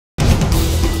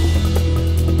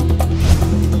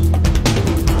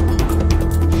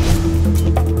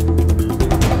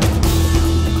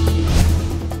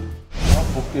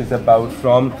is about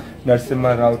from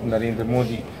Narasimha Rao to Narendra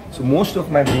Modi. So most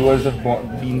of my viewers have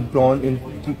been born in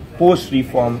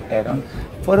post-reform era.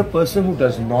 For a person who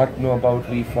does not know about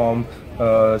reform,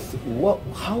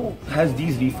 how has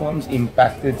these reforms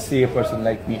impacted, say, a person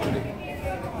like me today?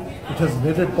 It has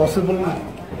made it possible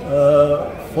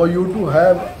for you to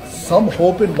have some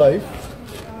hope in life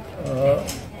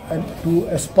and to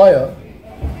aspire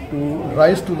to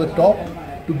rise to the top,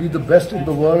 to be the best in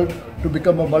the world, to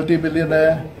become a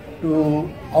multi-millionaire,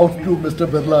 to outdo Mr.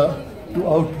 Birla, to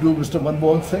outdo Mr.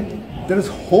 Manmohan Singh. There is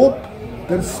hope,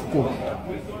 there is scope.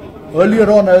 Earlier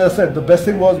on, as I said, the best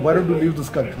thing was, why don't you leave this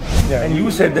country? Yeah, and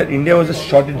you said that India was a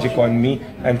shortage economy,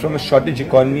 and from a shortage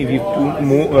economy, we've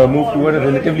moved toward a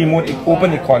relatively more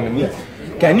open economy.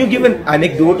 Can you give an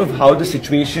anecdote of how the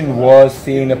situation was,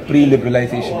 say, in a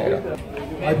pre-liberalization era?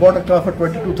 I bought a car for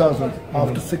 22,000.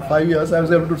 After 5 years, I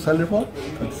was able to sell it for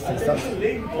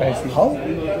 6,000. How?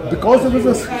 Because there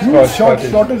was a huge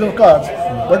shortage of cars,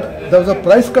 but there was a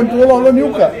price control on a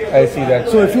new car. I see that.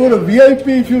 So if you were a VIP,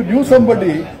 if you knew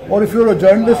somebody, or if you were a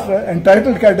journalist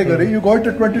entitled category, you got it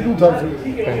at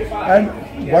 22,000. And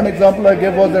one example I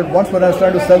gave was that once when I was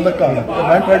trying to sell the car, the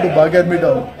man tried to bargain me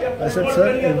down. I said, sir,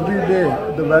 every day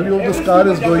the value of this car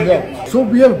is going up. So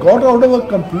we have got out of a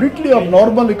completely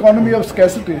abnormal economy of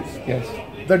scarcity. Yes.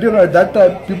 That, you know, at that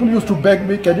time, people used to beg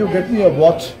me, can you get me a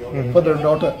watch for their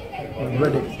daughter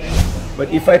wedding?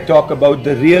 But if I talk about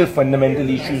the real fundamental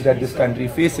issues that this country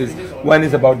faces, one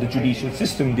is about the judicial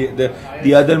system,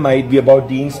 the other might be about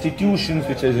the institutions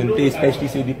which is in place, especially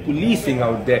say the policing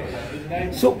out there.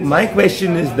 So my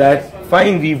question is that,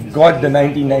 fine, we've got the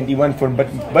 1991 form,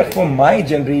 but for my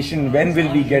generation, when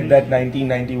will we get that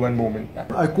 1991 moment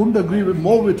back? I couldn't agree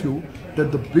more with you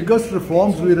that the biggest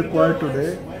reforms we require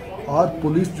today are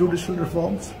police judicial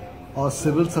reforms, are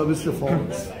civil service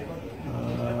reforms,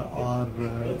 are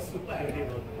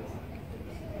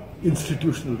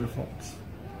institutional reforms.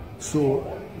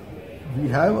 So we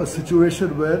have a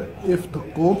situation where if the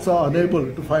courts are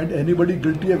unable to find anybody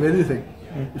guilty of anything,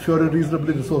 if you're a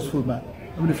reasonably resourceful man,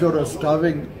 I mean if you're a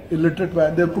starving, illiterate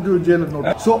man, they'll put you in jail and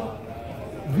no. So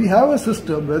we have a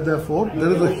system where therefore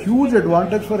there is a huge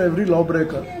advantage for every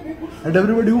lawbreaker, and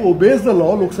everybody who obeys the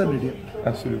law looks an idiot.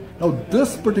 Absolutely. Now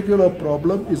this particular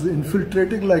problem is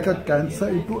infiltrating like a cancer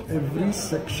into every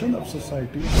section of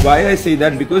society. Why I say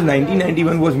that? Because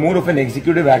 1991 was more of an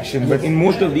executive action, but in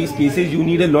most of these cases you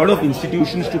need a lot of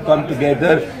institutions to come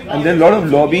together, and there are a lot of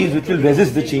lobbies which will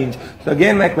resist the change. So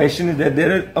again my question is that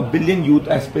there are a billion youth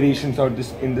aspirations out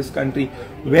in this country.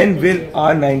 When will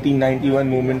our 1991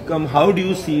 moment come? How do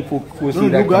you foresee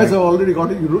that? You guys have already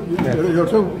got it.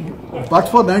 But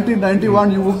for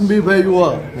 1991, you wouldn't be where you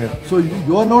are. Yeah. So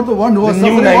you are not the one who was the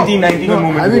new 1991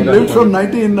 moment. Having lived from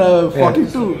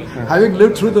 1942, having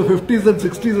lived through the 50s and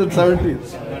 60s and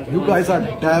 70s, you guys are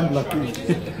damn lucky.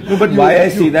 No, but why I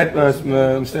say that,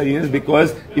 Mr. Aiyar, is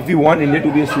because if you want India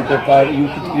to be a superpower,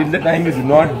 till the time you do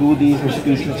not do these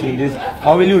institutional changes,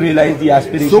 how will you realize the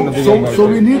aspiration of the young voters? So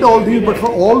we need all these, but for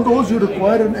all those you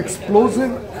require an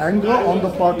explosive anger on the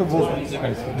part of voters. The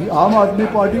Aam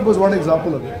Aadmi Party was one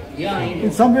example of it.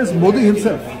 In some ways, Modi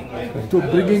himself, to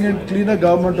bringing in cleaner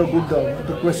government or good government,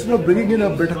 the question of bringing in a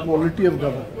better quality of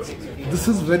governance, this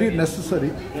is very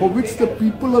necessary, for which the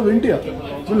people of India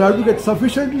will have to get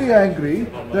sufficiently angry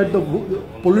that the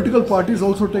political parties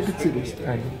also take it seriously.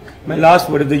 My last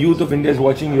word, if the youth of India is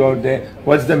watching you out there,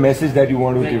 what's the message that you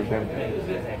want to give them?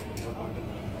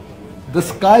 The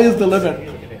sky is the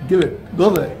limit. Give it. Go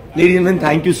there. Ladies and gentlemen,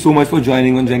 thank you so much for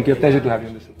joining on Zenki. A pleasure to have you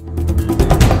on this.